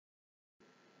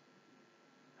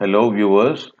Hello,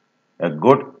 viewers. A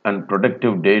good and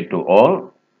productive day to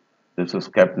all. This is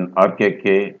Captain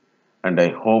RKK, and I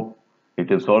hope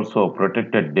it is also a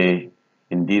protected day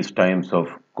in these times of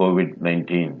COVID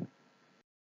 19.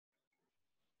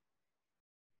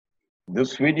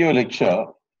 This video lecture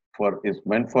is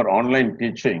meant for online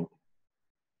teaching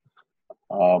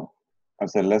uh,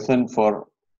 as a lesson for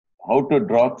how to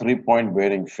draw 3-point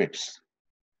bearing fix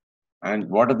and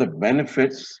what are the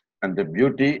benefits and the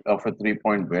beauty of a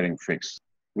 3-point bearing fix.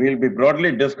 We'll be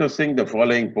broadly discussing the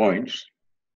following points.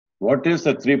 What is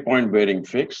a 3-point bearing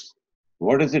fix?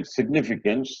 What is its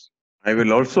significance? I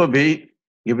will also be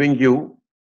giving you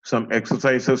some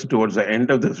exercises towards the end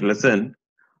of this lesson,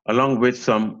 along with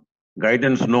some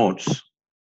guidance notes.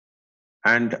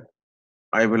 And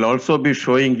I will also be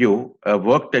showing you a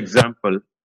worked example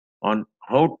on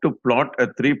how to plot a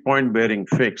 3-point bearing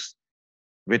fix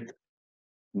with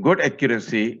good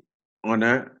accuracy on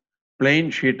a plain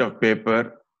sheet of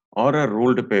paper or a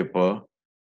ruled paper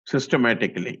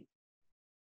systematically.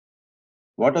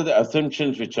 What are the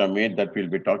assumptions which are made that we'll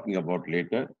be talking about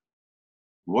later?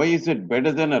 Why is it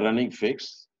better than a running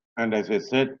fix? And as I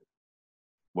said,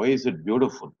 why is it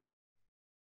beautiful?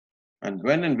 And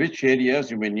when and which areas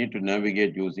you may need to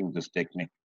navigate using this technique.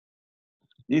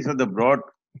 These are the broad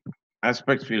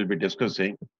aspects we'll be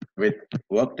discussing with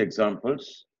worked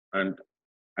examples and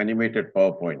animated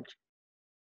PowerPoint.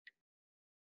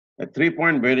 A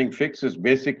 3-point bearing fix is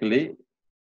basically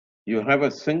you have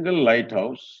a single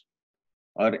lighthouse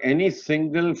or any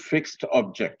single fixed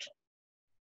object.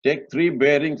 Take 3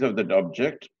 bearings of that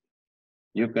object.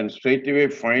 You can straightaway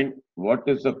find what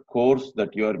is the course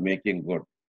that you are making good.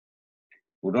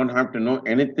 You don't have to know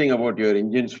anything about your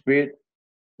engine speed,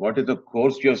 what is the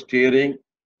course you're steering,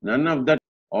 none of that.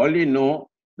 All you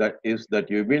know that is that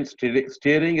you've been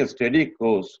steering a steady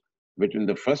course between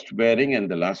the first bearing and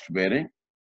the last bearing.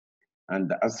 And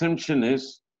the assumption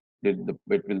is that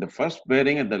between the first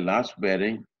bearing and the last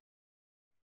bearing,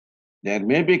 there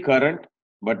may be current,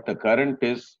 but the current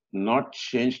is not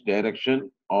change direction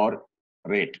or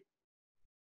rate.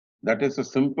 That is a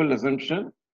simple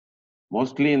assumption.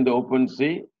 Mostly in the open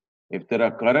sea, if there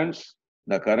are currents,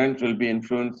 the currents will be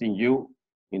influencing you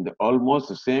in the almost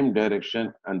the same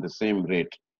direction and the same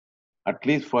rate, at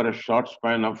least for a short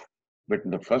span of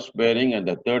between the first bearing and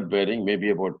the third bearing,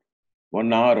 maybe about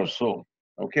 1 hour or so.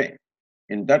 Okay.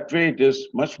 In that way, it is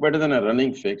much better than a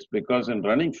running fix because in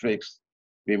running fix,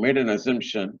 we made an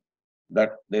assumption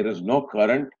that there is no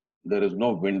current, there is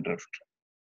no wind drift.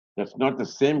 That's not the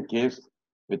same case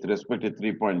with respect to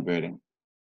 3-point bearing.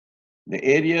 The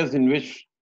areas in which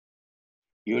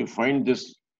you will find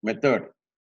this method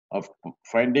of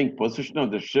finding position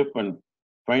of the ship and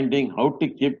finding how to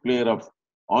keep clear of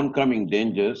oncoming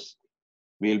dangers,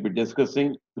 we will be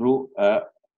discussing through a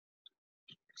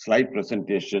slide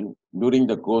presentation during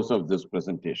the course of this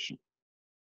presentation.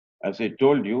 As I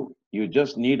told you, you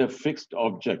just need a fixed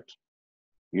object.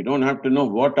 You don't have to know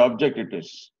what object it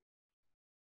is.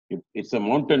 It's a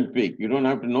mountain peak. You don't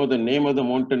have to know the name of the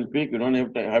mountain peak. You don't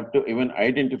have to even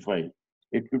identify.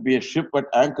 It could be a ship at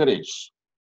anchorage.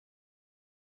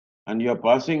 And you're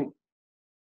passing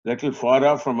little far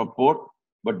off from a port,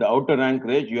 but the outer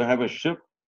anchorage, you have a ship.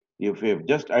 If you have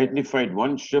just identified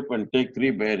one ship and take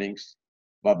 3 bearings,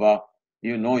 Baba,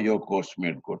 you know your course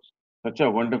made good. Such a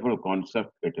wonderful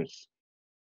concept it is.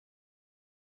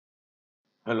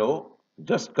 Hello,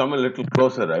 just come a little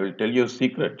closer. I will tell you a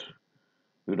secret.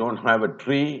 You don't have a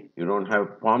tree, you don't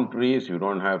have palm trees, you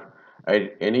don't have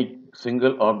any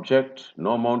single object,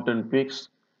 no mountain peaks.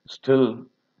 Still,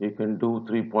 you can do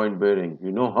 3-point bearing.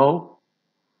 You know how?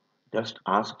 Just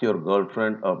ask your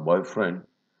girlfriend or boyfriend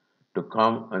to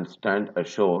come and stand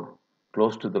ashore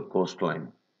close to the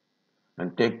coastline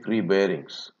and take 3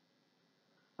 bearings.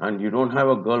 And you don't have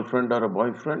a girlfriend or a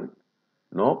boyfriend?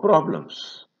 No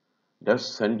problems.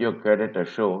 Just send your cadet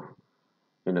ashore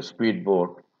in a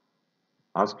speedboat.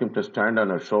 Ask him to stand on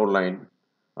a shoreline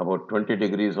about 20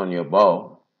 degrees on your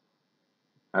bow.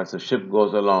 As the ship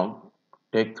goes along,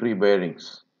 take 3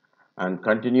 bearings and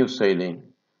continue sailing.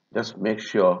 Just make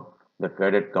sure the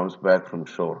cadet comes back from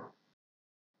shore.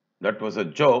 That was a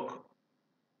joke,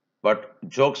 but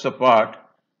jokes apart,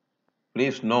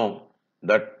 please know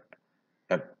that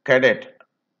a cadet,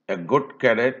 a good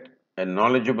cadet, a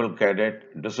knowledgeable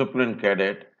cadet, disciplined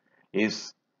cadet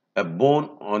is a boon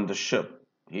on the ship.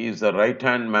 He is the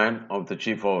right-hand man of the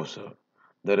chief officer.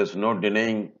 There is no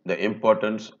denying the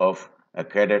importance of a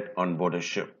cadet on board a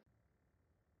ship.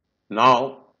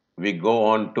 Now we go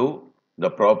on to the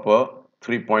proper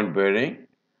 3-point bearing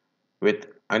with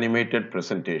animated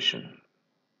presentation.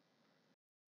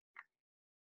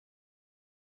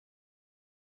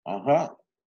 Aha,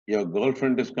 your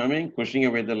girlfriend is coming, pushing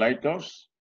away the lighthouse.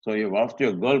 So you've asked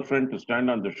your girlfriend to stand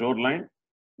on the shoreline.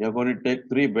 You're going to take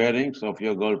 3 bearings of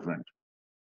your girlfriend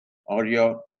or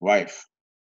your wife,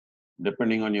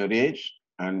 depending on your age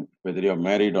and whether you're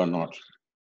married or not.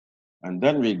 And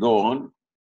then we go on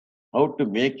how to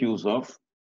make use of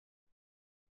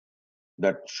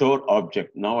that shore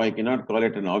object. Now I cannot call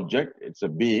it an object, it's a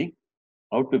being.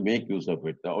 How to make use of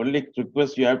it. The only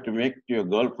request you have to make to your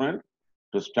girlfriend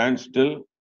to stand still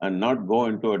and not go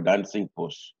into a dancing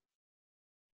pose.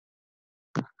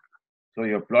 So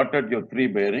you have plotted your 3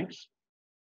 bearings.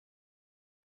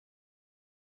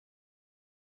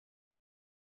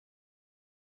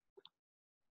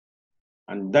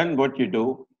 And then what you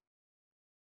do,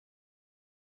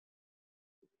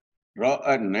 draw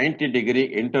a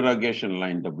 90-degree interrogation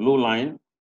line, the blue line.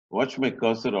 Watch my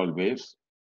cursor always.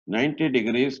 90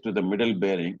 degrees to the middle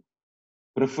bearing,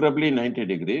 preferably 90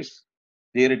 degrees.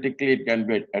 Theoretically, it can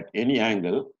be at any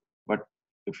angle, but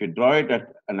if you draw it at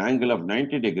an angle of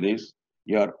 90 degrees,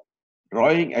 your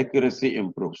drawing accuracy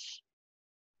improves.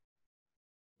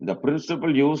 The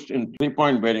principle used in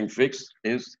 3-point bearing fix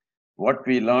is what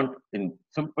we learned in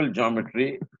simple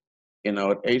geometry in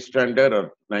our 8th standard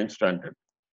or 9th standard.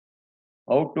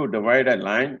 How to divide a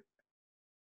line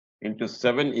into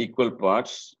 7 equal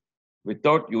parts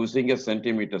without using a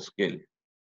centimeter scale.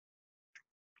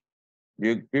 Do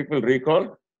you people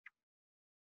recall?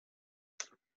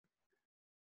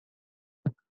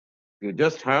 You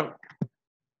just have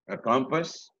a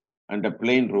compass and a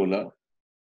plane ruler,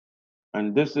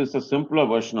 and this is a simpler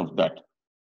version of that.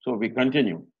 So we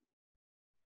continue.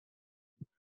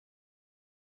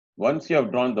 Once you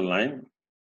have drawn the line,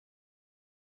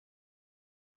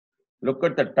 look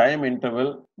at the time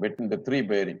interval between the 3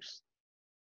 bearings.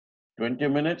 20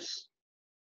 minutes,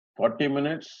 40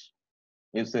 minutes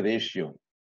is the ratio.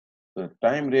 The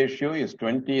time ratio is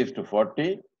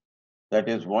 20:40. That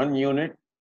is 1 unit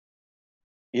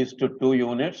is to 2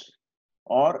 units,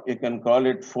 or you can call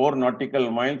it 4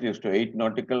 nautical miles is to 8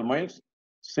 nautical miles,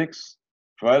 6,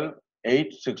 12,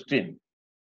 8, 16.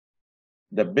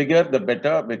 The bigger, the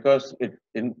better, because it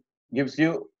gives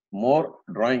you more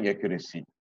drawing accuracy,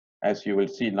 as you will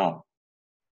see now.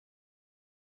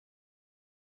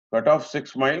 Cut off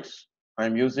 6 miles.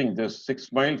 I'm using this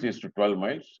 6 miles is to 12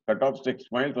 miles. Cut off 6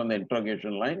 miles on the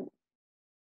interrogation line.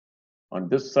 On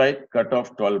this side, cut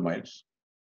off 12 miles.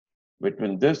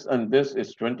 Between this and this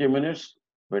is 20 minutes.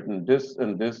 Between this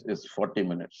and this is 40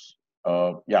 minutes.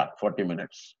 40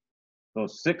 minutes. So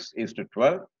 6 is to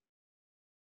 12.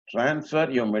 Transfer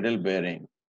your middle bearing.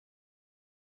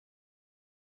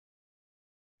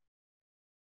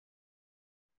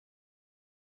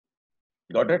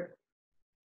 Got it?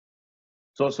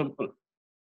 So simple.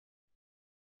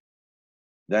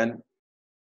 Then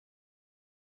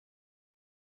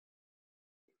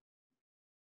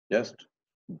just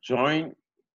join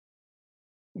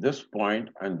this point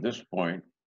and this point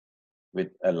with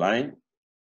a line,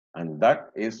 and that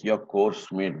is your course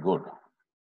made good.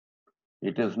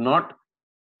 It is not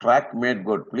track made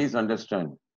good. Please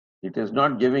understand. It is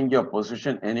not giving your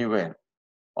position anywhere.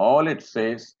 All it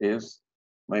says is,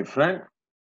 my friend,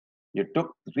 you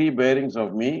took 3 bearings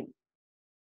of me,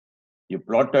 you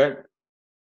plotted.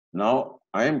 Now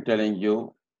I am telling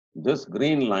you, this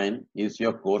green line is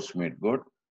your course made good.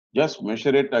 Just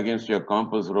measure it against your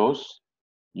compass rose.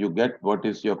 You get what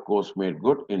is your course made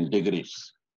good in degrees.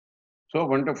 So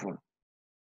wonderful.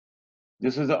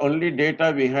 This is the only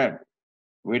data we had.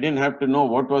 We didn't have to know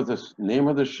what was the name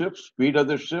of the ship, speed of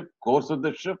the ship, course of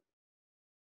the ship,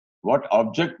 what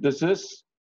object this is.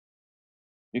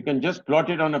 You can just plot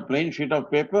it on a plain sheet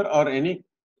of paper or any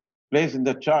place in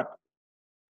the chart.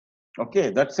 Okay,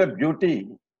 that's a beauty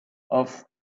of,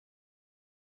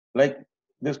 like,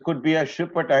 this could be a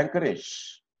ship at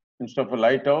anchorage instead of a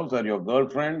lighthouse, or your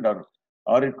girlfriend,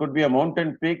 or it could be a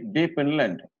mountain peak deep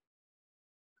inland.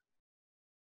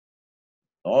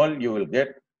 All you will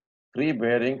get 3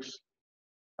 bearings,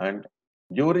 and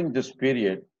during this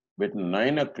period between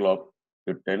 9 o'clock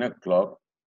to 10 o'clock,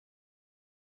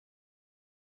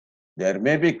 there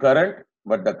may be current,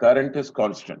 but the current is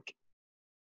constant.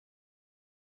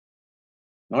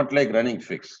 Not like running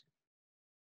fix.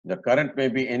 The current may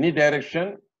be any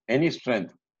direction, any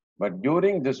strength, but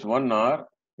during this 1 hour,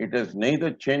 it has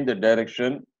neither changed the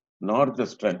direction nor the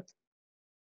strength.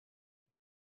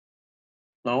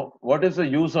 Now, what is the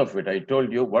use of it? I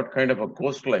told you what kind of a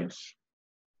coastlines.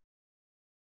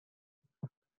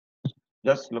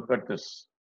 Just look at this.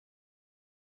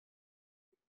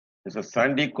 It's a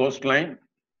sandy coastline.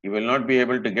 You will not be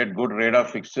able to get good radar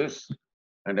fixes.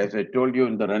 And as I told you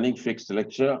in the running fix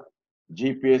lecture,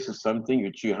 GPS is something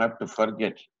which you have to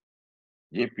forget.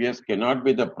 GPS cannot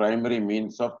be the primary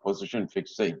means of position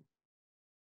fixing.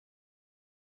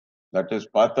 That is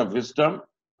path of wisdom,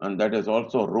 and that is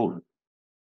also rule.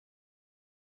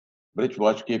 Bridge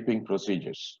watchkeeping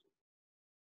procedures.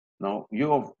 Now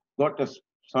you have got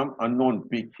some unknown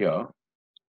peak here,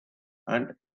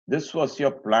 and this was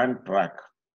your planned track.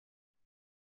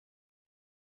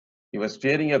 You were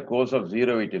steering a course of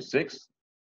 086.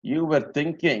 You were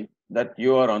thinking that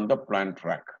you are on the planned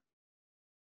track.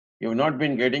 You've not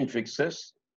been getting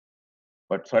fixes,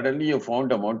 but suddenly you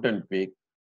found a mountain peak.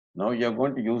 Now you're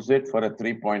going to use it for a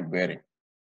 3-point bearing.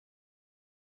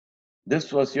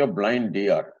 This was your blind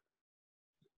DR.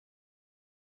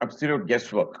 Absolute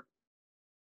guesswork.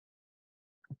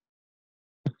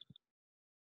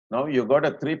 Now you got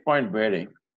a 3-point bearing,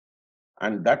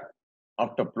 and that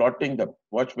after plotting the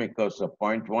watchmakers of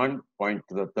 0.1, point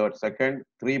to the third second,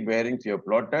 3 bearings you have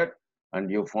plotted, and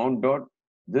you found out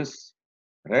this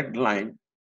red line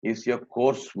is your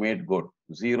course made good,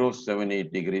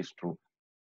 078 degrees true.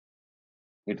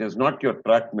 It is not your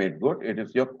track made good, it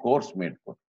is your course made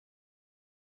good.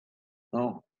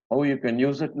 Now, how you can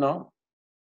use it now?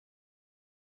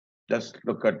 Just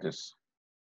look at this.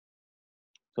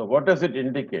 So what does it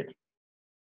indicate?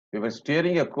 We were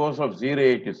steering a course of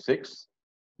 086,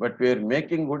 but we are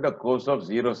making good a course of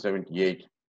 078.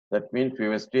 That means we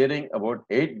were steering about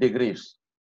 8 degrees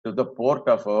to the port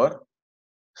of our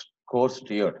course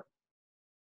steered.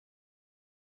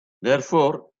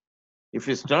 Therefore, if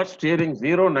we start steering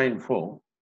 094,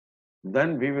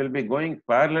 then we will be going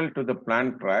parallel to the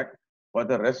planned track for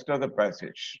the rest of the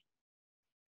passage.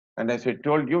 And as I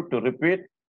told you to repeat,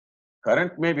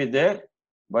 current may be there,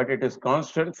 but it is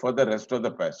constant for the rest of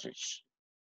the passage.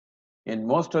 In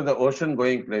most of the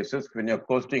ocean-going places, when you're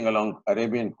coasting along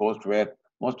Arabian coast, where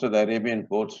most of the Arabian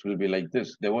coasts will be like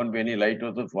this, there won't be any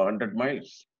lighthouses for 100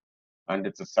 miles. And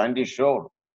it's a sandy shore.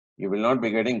 You will not be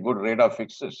getting good radar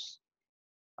fixes.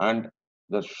 And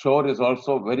the shore is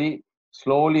also very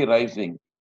slowly rising.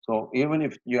 So even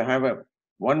if you have a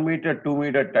 1 meter, 2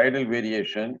 meter tidal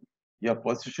variation, your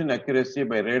position accuracy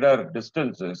by radar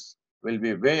distances will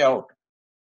be way out.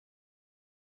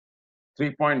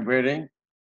 3-point bearing,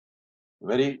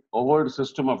 very overt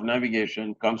system of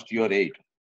navigation comes to your aid.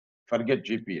 Forget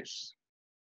GPS.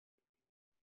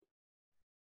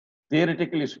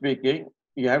 Theoretically speaking,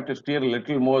 you have to steer a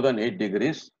little more than 8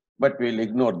 degrees, but we'll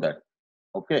ignore that.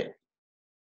 Okay.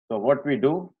 So what we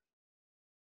do,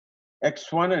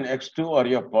 X1 and X2 are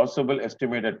your possible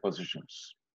estimated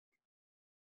positions.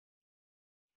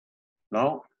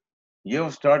 Now, you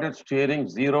have started steering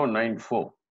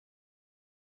 094.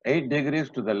 8 degrees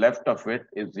to the left of it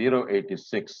is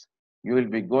 086. You will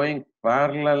be going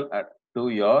parallel to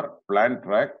your planned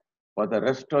track for the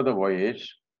rest of the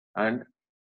voyage and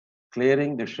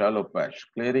clearing the shallow patch,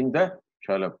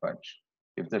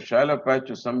 If the shallow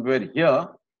patch is somewhere here,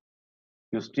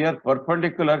 you steer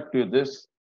perpendicular to this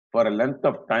for a length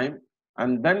of time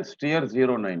and then steer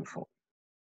 094.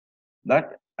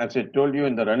 That, as I told you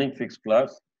in the running fix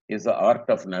class, is the art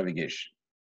of navigation.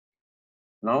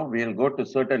 Now we'll go to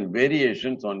certain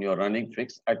variations on your running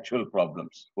fix actual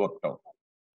problems worked out.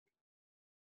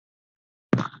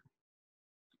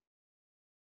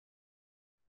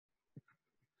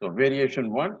 So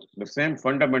variation 1, the same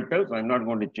fundamentals. I'm not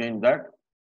going to change that.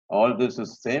 All this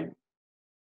is same.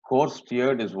 Course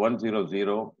steered is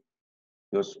 100.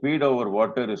 Your speed over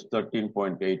water is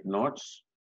 13.8 knots.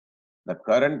 The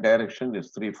current direction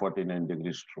is 349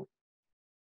 degrees true.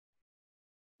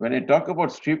 When I talk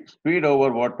about speed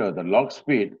over water, the log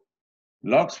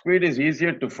speed is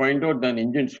easier to find out than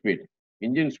engine speed.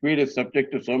 Engine speed is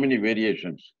subject to so many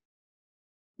variations.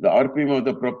 The RPM of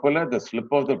the propeller, the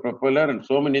slip of the propeller, and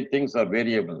so many things are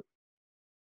variable.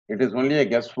 It is only a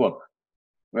guesswork.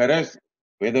 Whereas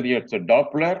whether it's a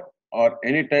Doppler or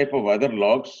any type of other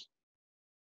logs,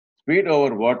 speed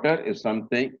over water is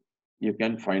something you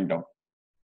can find out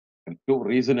to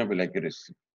reasonable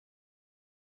accuracy.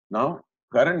 Now,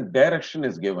 current direction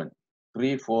is given,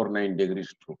 349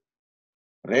 degrees true.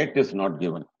 Rate is not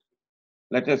given.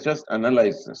 Let us just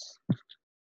analyze this.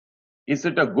 Is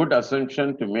it a good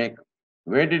assumption to make?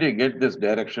 Where did you get this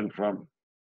direction from?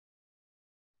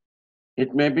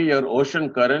 It may be your ocean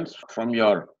currents from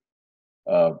your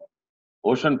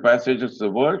ocean passages of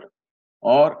the world,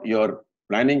 or your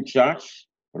planning charts,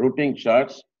 routing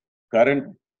charts,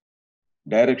 current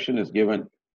direction is given.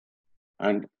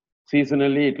 And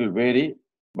seasonally it will vary,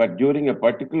 but during a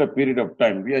particular period of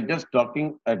time, we are just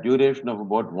talking a duration of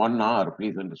about 1 hour,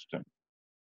 please understand.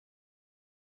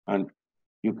 And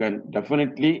you can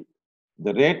definitely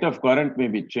The rate of current may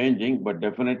be changing, but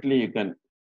definitely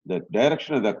the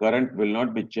direction of the current will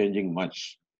not be changing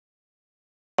much.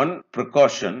 One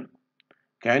precaution,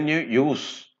 can you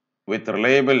use with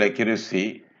reliable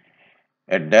accuracy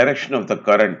a direction of the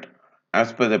current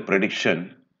as per the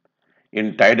prediction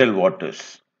in tidal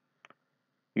waters?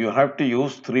 You have to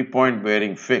use 3-point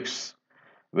bearing fix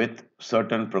with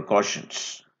certain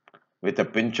precautions, with a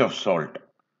pinch of salt.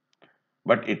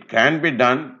 But it can be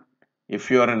done if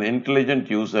you are an intelligent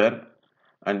user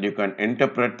and you can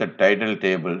interpret the tidal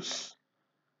tables,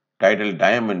 tidal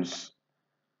diamonds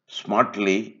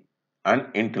smartly and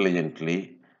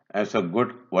intelligently as a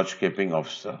good watchkeeping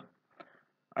officer.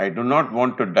 I do not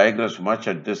want to digress much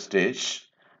at this stage,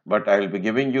 but I will be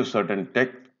giving you certain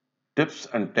tips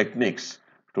and techniques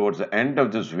towards the end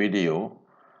of this video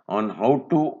on how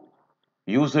to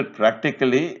use it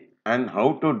practically and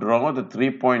how to draw the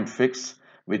 3-point fix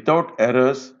without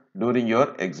errors during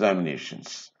your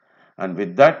examinations. And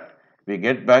with that, we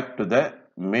get back to the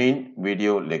main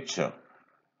video lecture.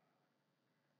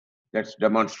 Let's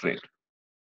demonstrate.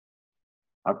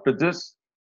 After this,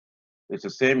 it's the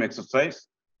same exercise.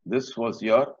 This was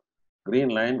your green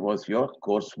line was your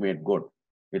course made good.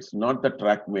 It's not the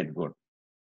track made good.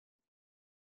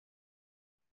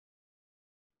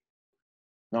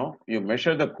 Now you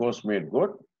measure the course made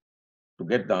good. To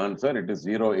get the answer, it is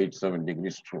 0.87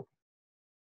 degrees true.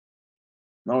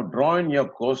 Now draw in your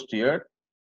course steered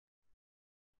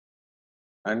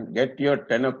and get your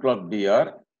 10 o'clock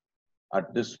DR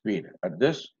at this speed. At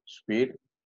this speed,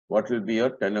 what will be your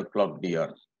 10 o'clock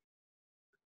DR?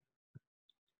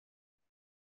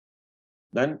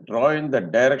 Then draw in the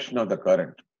direction of the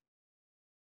current.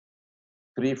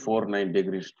 349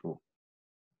 degrees true.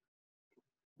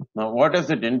 Now what does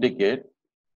it indicate?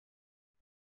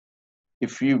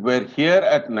 If you were here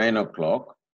at 9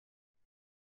 o'clock,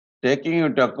 taking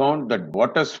into account the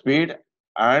water speed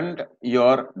and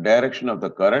your direction of the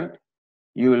current,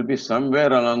 you will be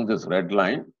somewhere along this red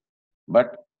line.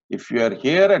 But if you are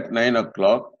here at 9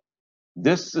 o'clock,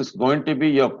 this is going to be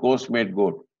your course made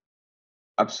good.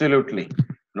 Absolutely,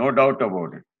 no doubt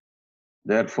about it.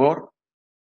 Therefore,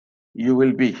 you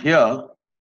will be here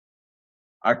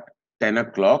at 10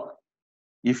 o'clock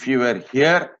if you were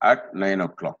here at 9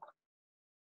 o'clock.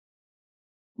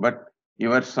 But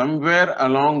you are somewhere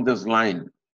along this line,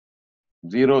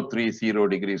 030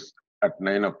 degrees at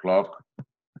 9 o'clock,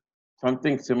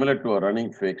 something similar to a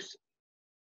running fix.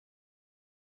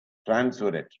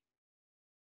 Transfer it.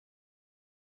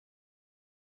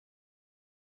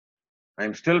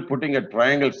 I'm still putting a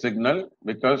triangle signal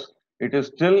because it is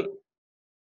still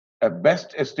a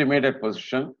best estimated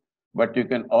position, but you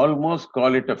can almost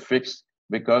call it a fix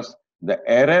because the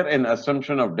error in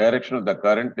assumption of direction of the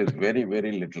current is very,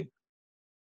 very little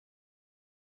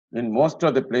in most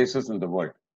of the places in the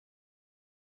world.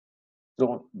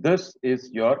 So this is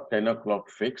your 10 o'clock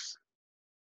fix.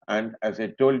 And as I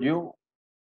told you,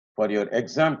 for your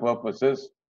exam purposes,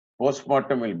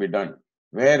 postmortem will be done.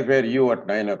 Where were you at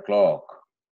 9 o'clock?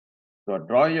 So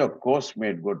draw your course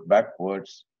made good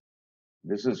backwards.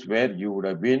 This is where you would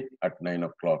have been at 9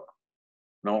 o'clock.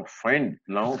 Now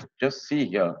just see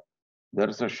here, there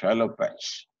is a shallow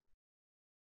patch.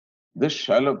 This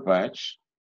shallow patch,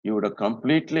 you would have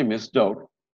completely missed out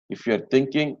if you're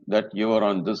thinking that you are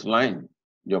on this line,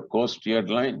 your course steered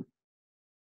line.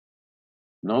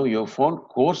 Now you found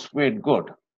course made good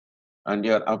and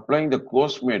you're applying the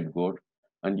course made good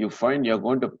and you find you're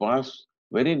going to pass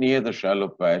very near the shallow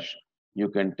patch. You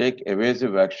can take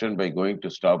evasive action by going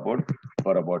to starboard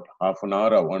for about half an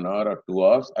hour or 1 hour or 2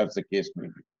 hours as the case may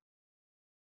be.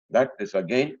 That is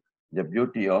again the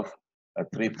beauty of a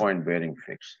 3-point bearing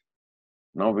fix.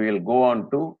 Now we will go on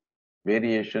to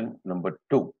variation number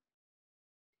 2.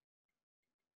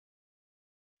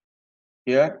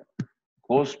 Here,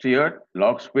 course steered,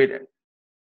 log speed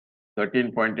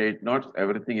 13.8 knots,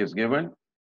 everything is given.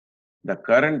 The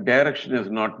current direction is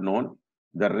not known.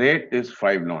 The rate is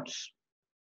 5 knots.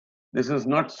 This is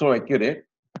not so accurate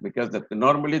because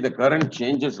normally the current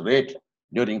changes rate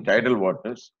during tidal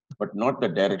waters, but not the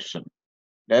direction.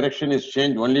 Direction is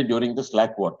changed only during the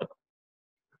slack water.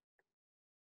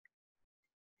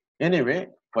 Anyway,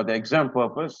 for the exam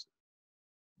purpose,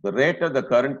 the rate of the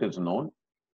current is known.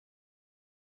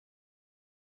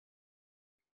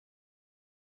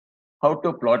 How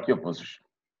to plot your position?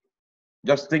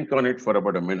 Just think on it for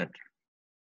about a minute.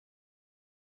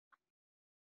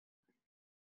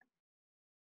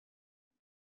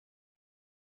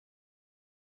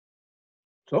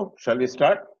 So, shall we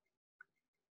start?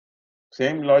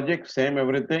 Same logic, same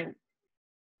everything.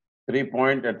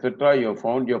 3-point, etc. You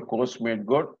found your course made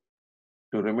good.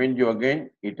 to remind you again,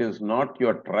 it is not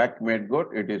your track made good,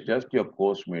 it is just your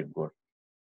course made good.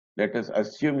 Let us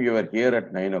assume you are here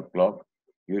at 9 o'clock,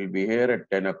 you will be here at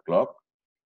 10 o'clock.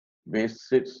 Base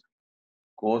 6,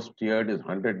 course steered is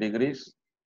 100 degrees,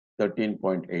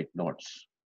 13.8 knots.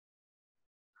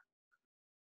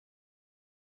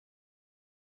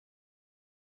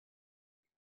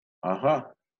 Aha,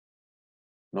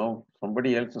 now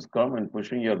somebody else has come and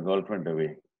pushing your girlfriend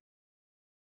away.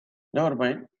 Never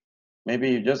mind.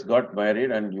 Maybe you just got married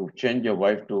and you changed your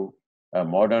wife to a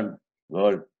modern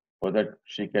girl so that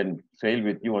she can sail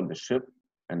with you on the ship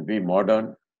and be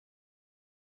modern.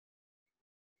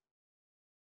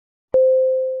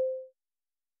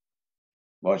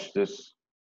 Watch this.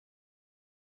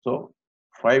 So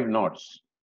 5 knots.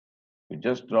 You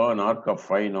just draw an arc of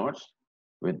 5 knots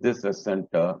with this as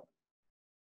center.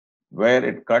 Where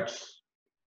it cuts,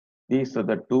 these are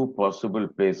the two possible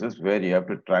places where you have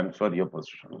to transfer your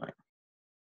position line.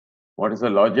 What is the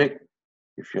logic?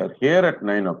 If you are here at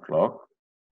 9 o'clock,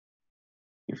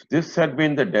 if this had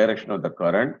been the direction of the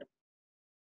current,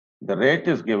 the rate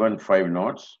is given 5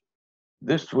 knots.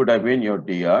 This would have been your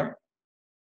dr.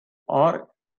 Or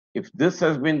if this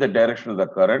has been the direction of the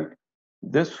current,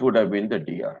 this would have been the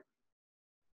dr.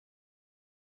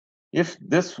 If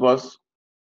this was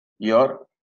your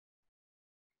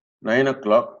 9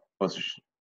 o'clock position,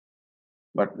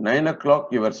 but 9 o'clock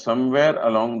you were somewhere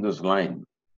along this line.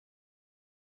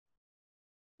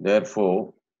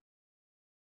 Therefore,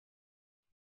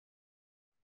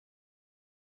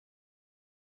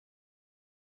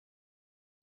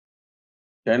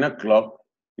 ten o'clock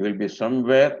you will be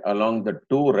somewhere along the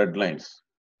two red lines.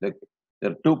 There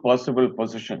are two possible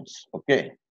positions.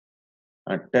 Okay.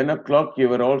 At 10 o'clock you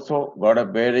were also got a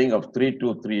bearing of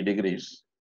 323 degrees.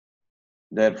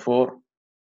 Therefore,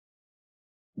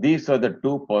 these are the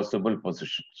two possible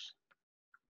positions.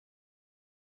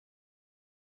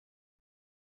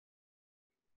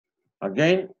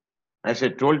 Again, as I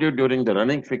told you during the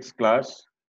running fixed class,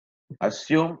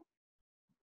 assume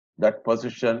that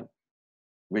position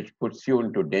which puts you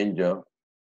into danger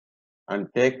and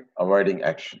take avoiding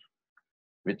action.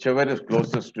 Whichever is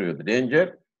closest to you, the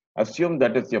danger, assume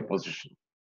that is your position.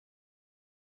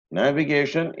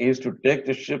 Navigation is to take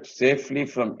the ship safely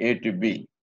from A to B.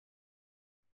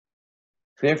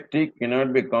 Safety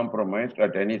cannot be compromised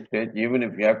at any stage, even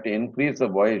if you have to increase the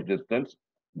voyage distance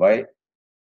by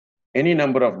any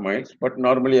number of miles, but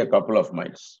normally a couple of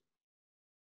miles.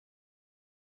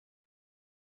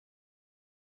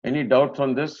 Any doubts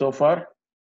on this so far?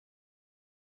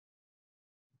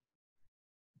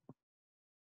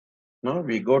 Now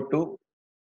we go to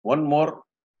one more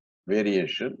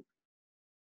variation,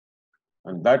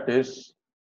 and that is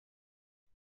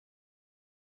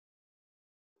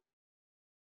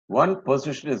one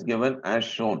position is given as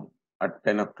shown at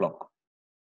 10 o'clock.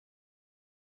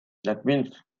 That means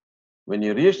when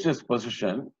you reach this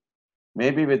position,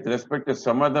 maybe with respect to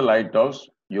some other lighthouse,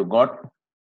 you got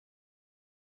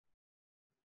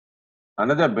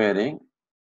another bearing.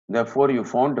 Therefore, you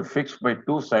found a fix by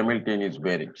two simultaneous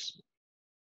bearings.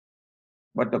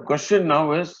 But the question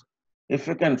now is, if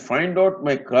you can find out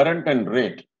my current and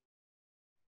rate,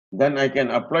 then I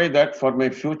can apply that for my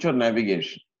future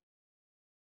navigation.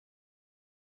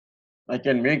 I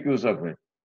can make use of it.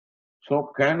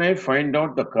 So can I find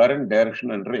out the current,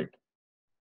 direction and rate?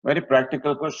 Very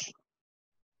practical question.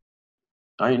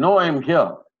 I know I'm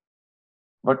here,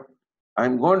 but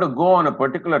I'm going to go on a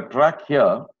particular track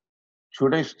here.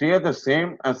 Should I steer the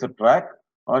same as the track,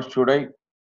 or should I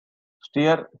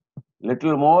steer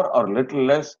little more or little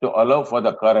less to allow for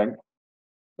the current?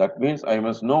 That means I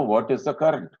must know what is the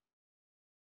current.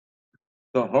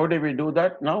 So how do we do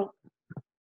that now?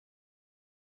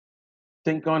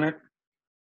 Think on it.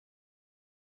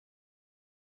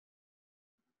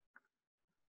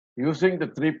 Using the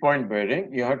 3-point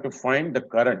bearing, you have to find the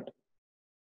current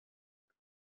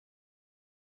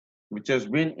which has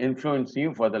been influencing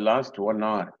you for the last 1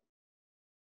 hour.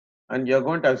 And you're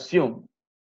going to assume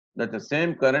that the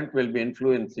same current will be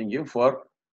influencing you for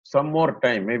some more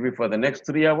time, maybe for the next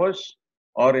 3 hours,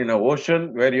 or in an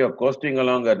ocean where you're coasting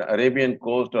along an Arabian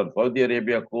coast or Saudi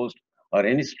Arabia coast or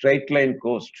any straight line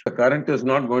coast. The current is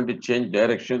not going to change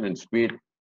direction and speed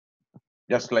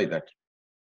just like that.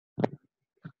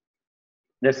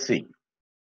 Let's see.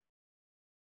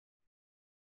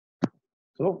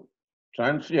 So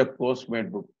transfer your course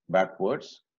made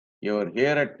backwards. You are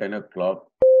here at 10 o'clock.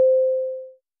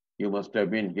 You must have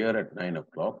been here at 9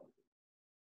 o'clock.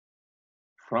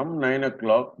 From 9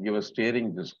 o'clock, you were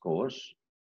steering this course.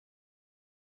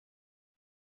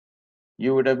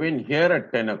 You would have been here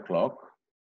at 10 o'clock.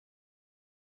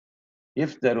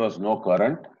 if there was no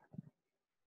current,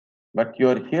 but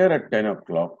you're here at 10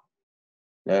 o'clock,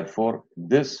 therefore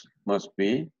this must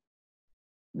be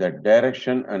the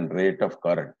direction and rate of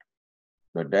current.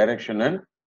 The direction and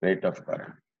rate of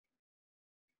current.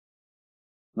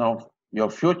 Now, your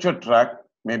future track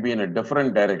may be in a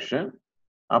different direction.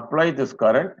 Apply this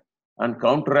current and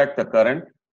counteract the current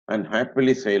and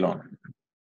happily sail on.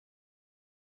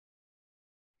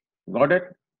 Got it?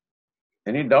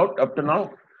 Any doubt up to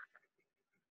now?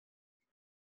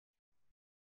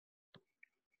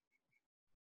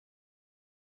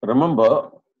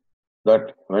 Remember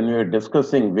that when we are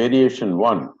discussing variation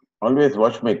 1, always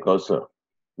watch my cursor.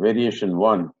 Variation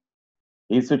 1,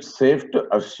 is it safe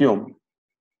to assume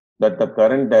that the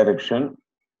current direction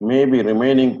may be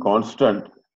remaining constant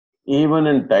even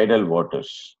in tidal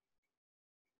waters?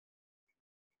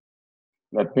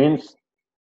 That means,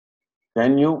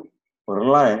 can you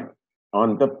rely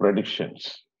on the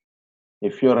predictions?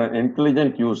 If you're an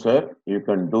intelligent user, you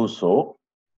can do so.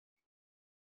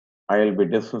 I will be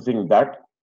discussing that,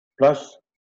 plus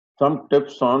some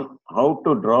tips on how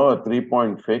to draw a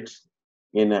 3-point fix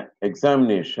in an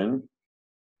examination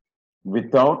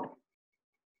without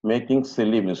making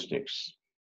silly mistakes.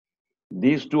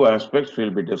 These two aspects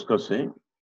we'll be discussing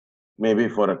maybe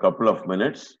for a couple of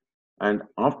minutes, and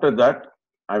after that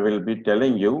I will be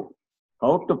telling you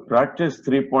how to practice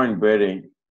 3-point bearing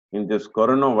in this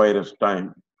coronavirus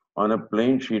time on a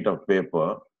plain sheet of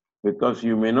paper, because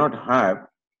you may not have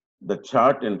the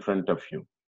chart in front of you.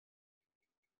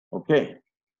 Okay,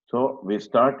 so we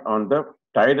start on the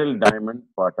tidal diamond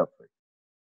part of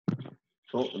it.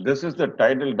 So this is the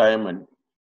tidal diamond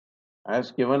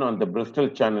as given on the Bristol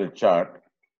Channel chart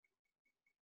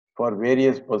for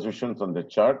various positions on the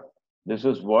chart. This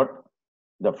is what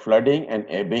the flooding and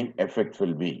ebbing effects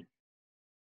will be.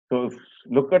 So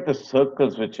look at the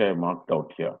circles which I marked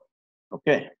out here.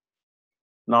 Okay.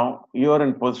 Now you are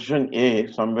in position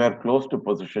A, somewhere close to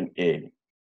position A.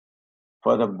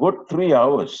 For the good 3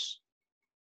 hours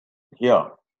here,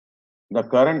 the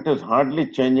current is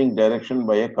hardly changing direction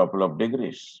by a couple of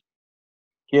degrees.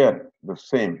 Here, the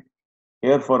same.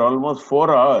 Here for almost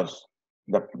 4 hours,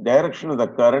 the direction of the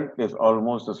current is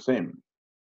almost the same.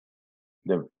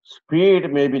 The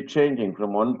speed may be changing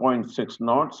from 1.6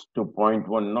 knots to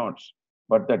 0.1 knots,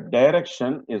 but the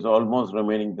direction is almost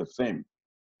remaining the same.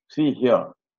 See here,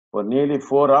 for nearly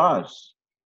 4 hours.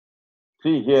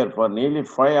 See here, for nearly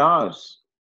 5 hours.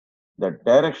 The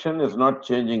direction is not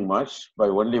changing much by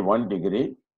only 1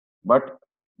 degree, but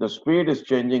the speed is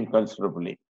changing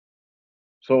considerably.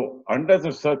 So under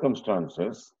the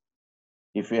circumstances,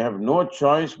 if you have no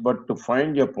choice but to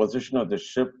find your position of the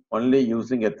ship only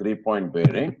using a 3-point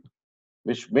bearing,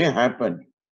 which may happen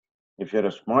if you're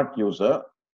a smart user,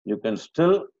 you can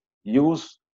still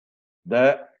use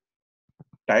the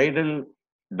tidal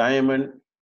diamond,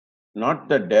 not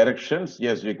the directions.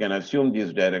 Yes, you can assume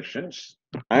these directions.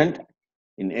 And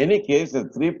in any case, the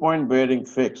 3-point bearing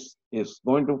fix is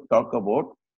going to talk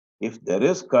about if there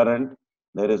is current,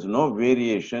 there is no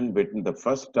variation between the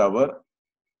first hour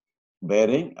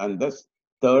bearing and the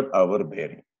third hour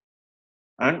bearing,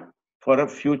 and for a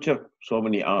future so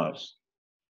many hours.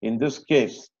 In this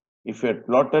case, if you had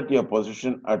plotted your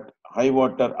position at high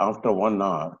water after 1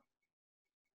 hour,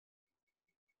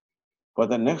 for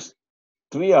the next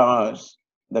 3 hours,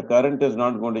 the current is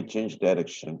not going to change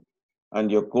direction and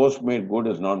your course made good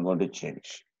is not going to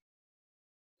change.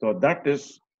 So that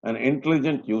is an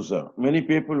intelligent user. Many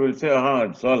people will say,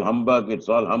 it's all humbug, it's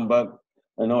all humbug,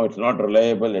 it's not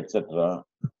reliable, etc.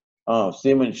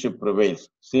 Seamanship prevails.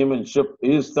 Seamanship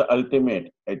is the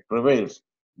ultimate, it prevails.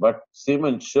 But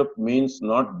seamanship means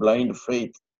not blind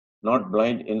faith, not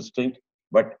blind instinct,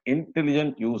 but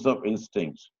intelligent use of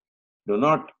instincts. Do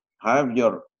not have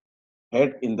your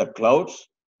head in the clouds,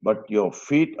 but your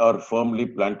feet are firmly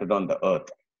planted on the earth.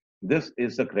 This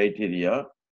is the criteria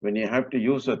when you have to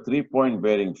use a 3-point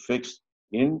bearing fix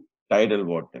in tidal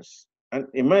waters. And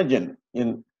imagine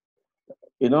in,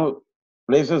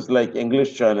 places like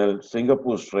English Channel,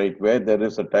 Singapore Strait, where there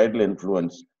is a tidal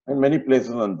influence, and many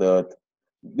places on the earth,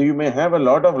 you may have a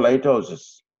lot of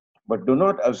lighthouses, but do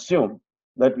not assume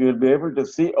that you will be able to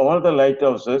see all the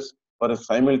lighthouses for a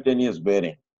simultaneous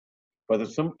bearing. For the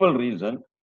simple reason,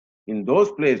 in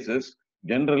those places,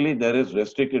 generally there is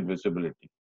restricted visibility.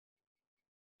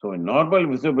 So in normal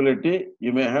visibility,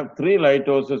 you may have 3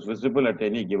 lighthouses visible at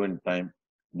any given time.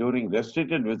 During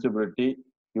restricted visibility,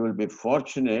 you will be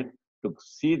fortunate to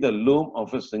see the loom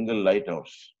of a single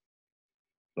lighthouse.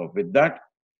 So with that,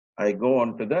 I go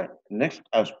on to the next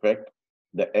aspect,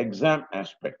 the exam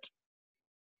aspect.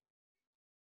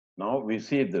 Now we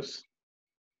see this.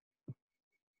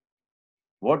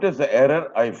 What is the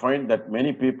error I find that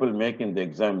many people make in the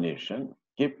examination?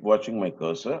 Keep watching my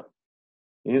cursor.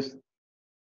 Is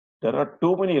there are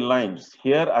too many lines.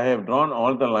 Here I have drawn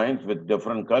all the lines with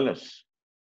different colors.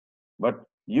 But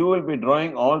you will be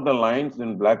drawing all the lines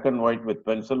in black and white with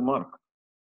pencil mark.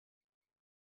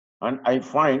 And I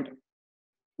find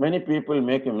many people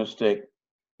make a mistake,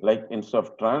 like instead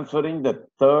of transferring the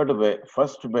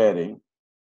first bearing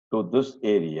to this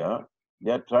area,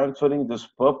 they are transferring this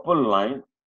purple line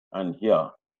and here.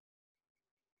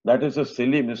 That is a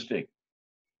silly mistake.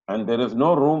 And there is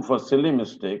no room for silly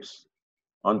mistakes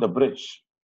on the bridge,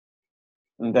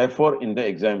 and therefore in the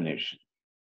examination.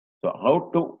 So how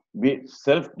to be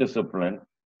self-disciplined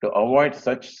to avoid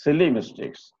such silly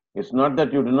mistakes? It's not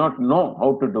that you do not know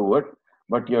how to do it,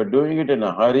 but you're doing it in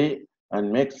a hurry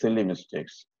and make silly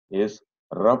mistakes. Is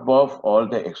rub off all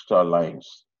the extra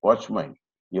lines. Watch mine.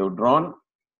 You've drawn,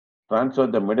 transfer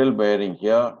the middle bearing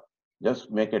here,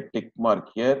 just make a tick mark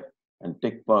here and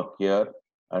tick mark here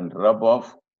and rub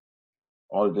off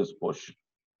all this portion.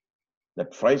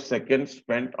 That 5 seconds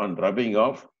spent on rubbing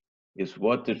off is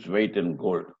worth its weight in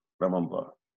gold. Remember,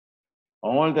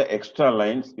 all the extra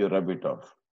lines, you rub it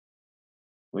off.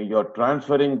 When you're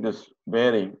transferring this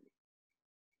bearing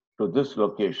to this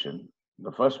location,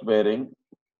 the first bearing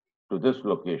to this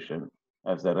location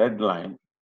as a red line,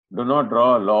 do not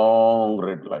draw a long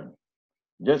red line.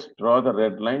 Just draw the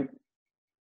red line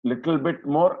little bit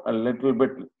more, a little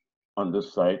bit on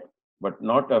this side, but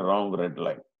not a wrong red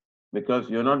line. Because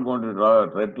you're not going to draw a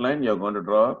red line, you're going to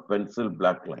draw a pencil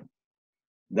black line.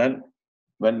 Then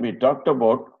when we talked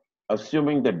about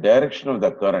assuming the direction of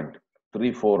the current,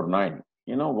 349,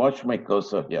 watch my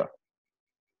cursor here.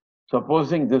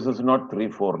 Supposing this is not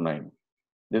 349,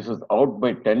 this is out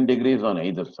by 10 degrees on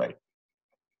either side.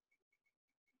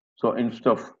 So instead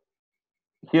of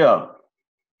here,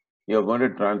 you're going to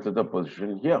transfer the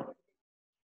position here.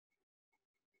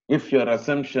 If your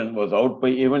assumption was out by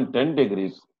even 10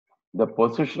 degrees, the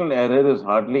positional error is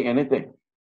hardly anything.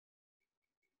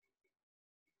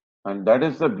 And that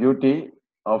is the beauty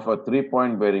of a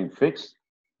 3-point bearing fix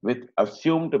with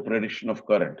assumed prediction of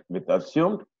current. With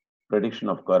assumed prediction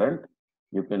of current,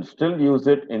 you can still use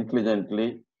it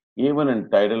intelligently even in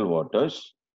tidal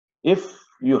waters if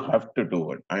you have to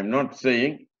do it. I'm not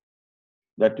saying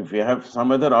that if you have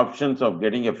some other options of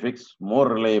getting a fix more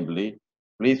reliably,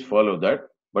 please follow that,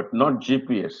 but not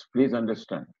GPS. Please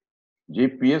understand.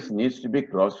 GPS needs to be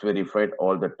cross-verified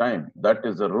all the time. That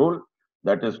is the rule.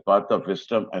 That is path of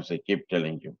wisdom, as I keep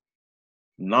telling you.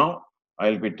 Now,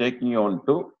 I'll be taking you on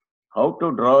to how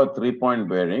to draw a 3-point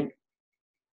bearing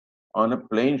on a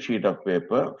plain sheet of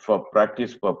paper for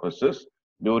practice purposes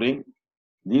during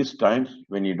these times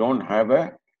when you don't have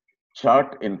a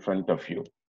chart in front of you.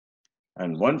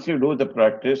 And once you do the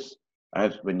practice,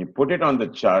 as when you put it on the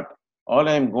chart, all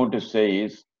I'm going to say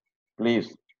is,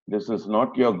 please, this is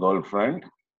not your girlfriend.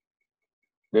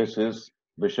 This is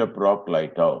Bishop Rock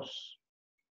Lighthouse.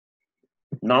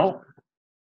 Now,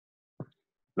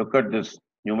 look at this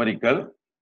numerical.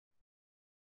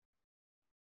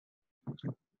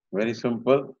 Very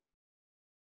simple.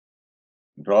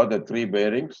 Draw the 3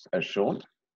 bearings as shown.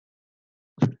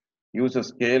 Use a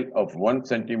scale of 1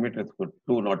 centimeter for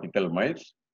 2 nautical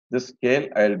miles. This scale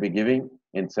I'll be giving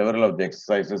in several of the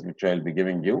exercises which I'll be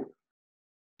giving you.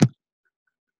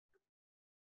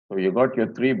 So you got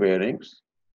your 3 bearings.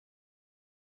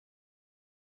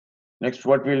 Next,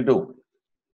 what we'll do?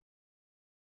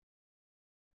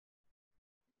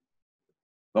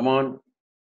 Come on.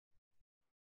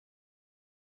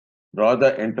 Draw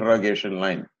the interrogation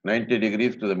line, 90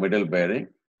 degrees to the middle bearing.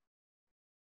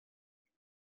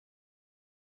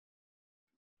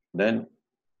 Then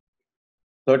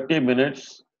 30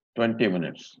 minutes, 20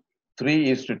 minutes.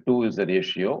 3:2 is the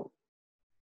ratio.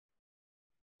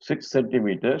 6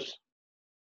 centimeters,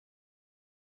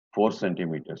 4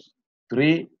 centimeters.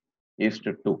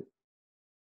 3:2.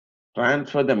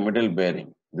 Transfer the middle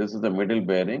bearing. This is the middle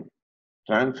bearing.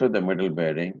 Transfer the middle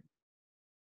bearing.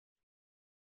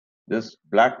 This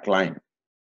black line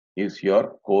is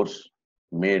your course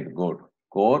made good.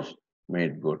 Course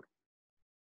made good.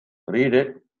 Read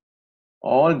it.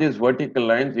 All these vertical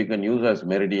lines you can use as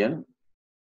meridian.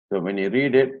 So when you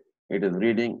read it, it is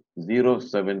reading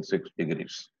 076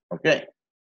 degrees. Okay.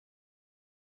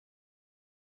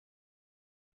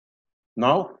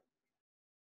 Now,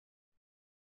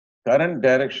 current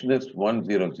direction is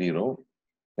 100.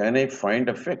 Can I find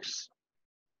a fix?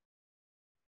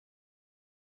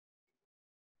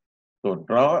 So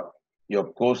draw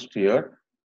your course here,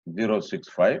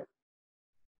 065.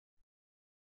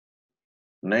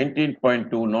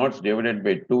 19.2 knots divided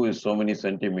by 2 is so many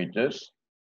centimeters.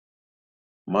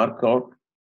 Mark out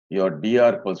your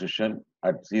DR position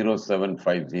at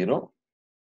 0750,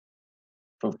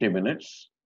 50 minutes.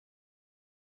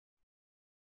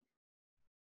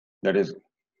 That is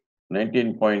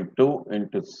 19.2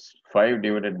 into 5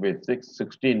 divided by 6,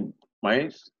 16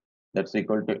 miles. That's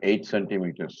equal to 8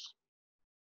 centimeters.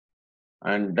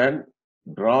 And then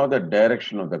draw the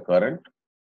direction of the current,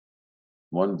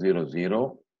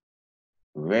 100,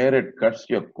 where it cuts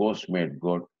your course made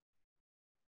good.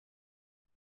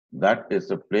 That is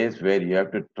the place where you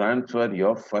have to transfer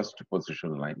your first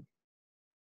position line.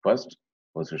 First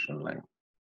position line.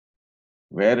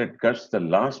 Where it cuts the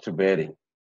last bearing,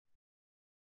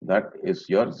 that is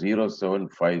your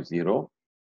 0750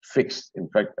 fix. In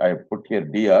fact, I put here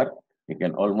DR. You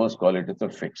can almost call it as a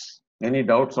fix. Any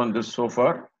doubts on this so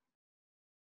far?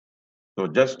 So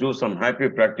just do some happy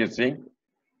practicing.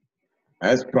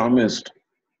 As promised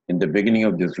in the beginning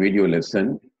of this video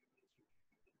lesson,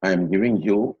 I am giving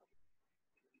you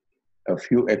a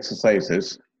few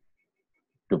exercises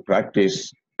to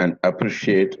practice and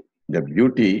appreciate the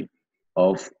beauty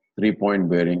of three-point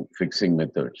bearing fixing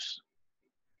methods.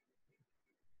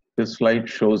 This slide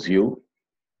shows you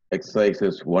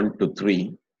exercises 1 to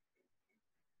 3.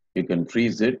 You can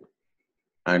freeze it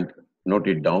and note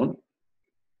it down.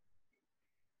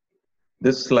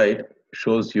 This slide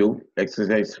shows you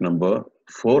exercise number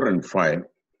 4 and 5.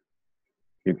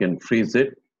 You can freeze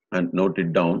it and note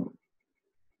it down.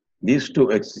 These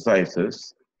two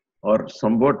exercises are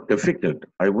somewhat difficult.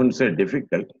 I wouldn't say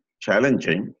difficult,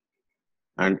 challenging.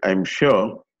 And I'm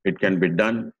sure it can be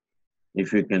done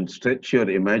if you can stretch your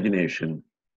imagination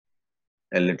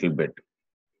a little bit.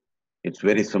 It's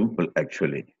very simple,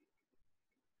 actually.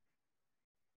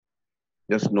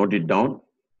 Just note it down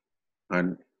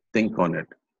and think on it.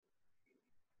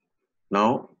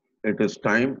 Now, it is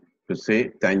time to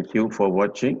say thank you for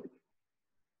watching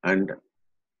and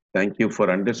thank you for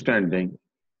understanding.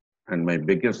 And my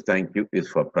biggest thank you is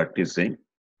for practicing.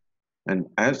 And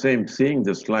as I'm seeing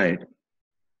the slide,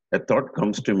 a thought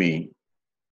comes to me.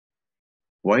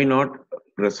 Why not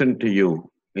present to you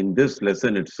in this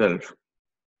lesson itself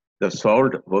the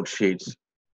solved worksheets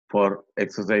for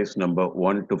exercise number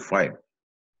 1 to 5?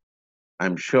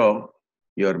 I'm sure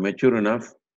you are mature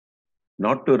enough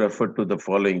not to refer to the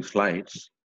following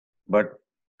slides, but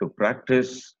to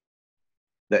practice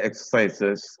the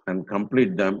exercises and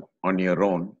complete them on your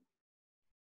own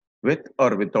with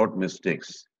or without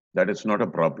mistakes. That is not a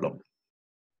problem.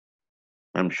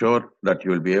 I'm sure that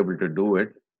you will be able to do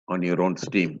it on your own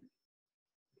steam.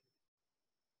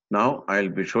 Now I'll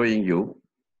be showing you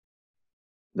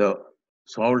the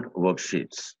solved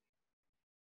worksheets.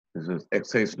 This is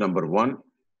exercise number 1. You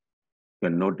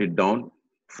can note it down,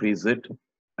 freeze it,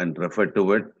 and refer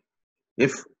to it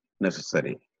if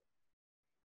necessary.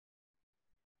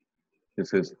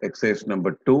 This is exercise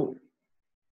number 2.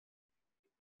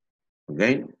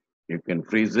 Again, you can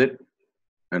freeze it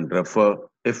and refer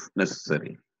if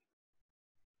necessary.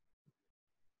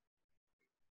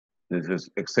 This is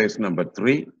exercise number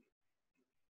 3.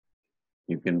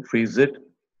 You can freeze it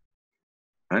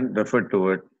and refer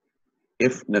to it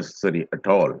if necessary at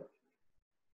all.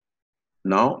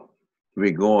 Now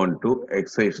we go on to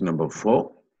exercise number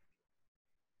 4,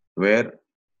 where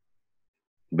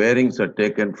bearings are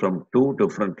taken from 2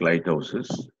 different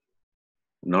lighthouses,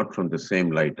 not from the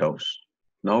same lighthouse.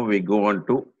 Now we go on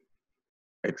to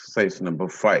exercise number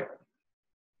 5.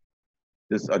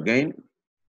 This again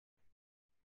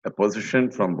a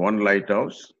position from one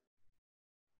lighthouse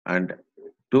and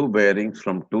 2 bearings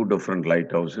from 2 different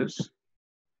lighthouses,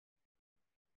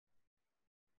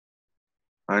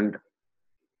 and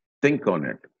think on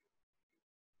it.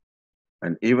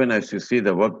 And even as you see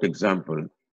the worked example,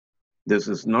 this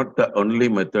is not the only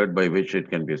method by which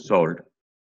it can be solved.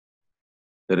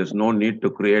 There is no need to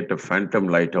create a phantom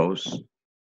lighthouse.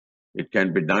 It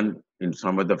can be done in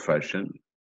some other fashion.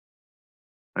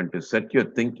 And to set your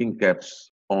thinking caps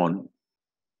on,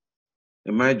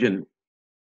 imagine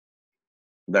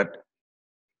that,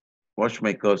 watch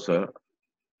my cursor,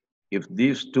 if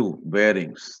these 2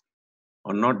 bearings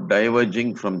are not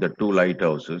diverging from the 2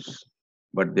 lighthouses,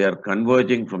 but they are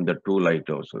converging from the 2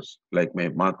 lighthouses, like my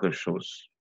marker shows,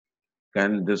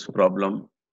 can this problem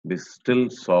be still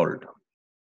solved?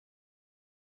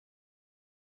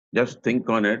 Just think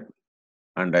on it,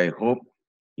 and I hope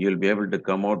you'll be able to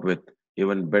come out with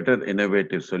even better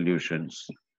innovative solutions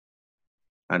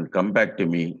and come back to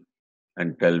me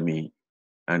and tell me,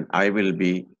 and I will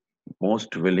be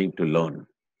most willing to learn.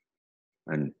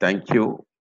 And thank you,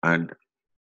 and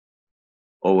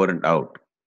over and out.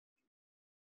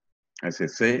 As I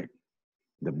say,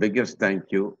 the biggest thank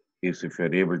you is if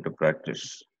you're able to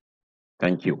practice.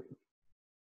 Thank you.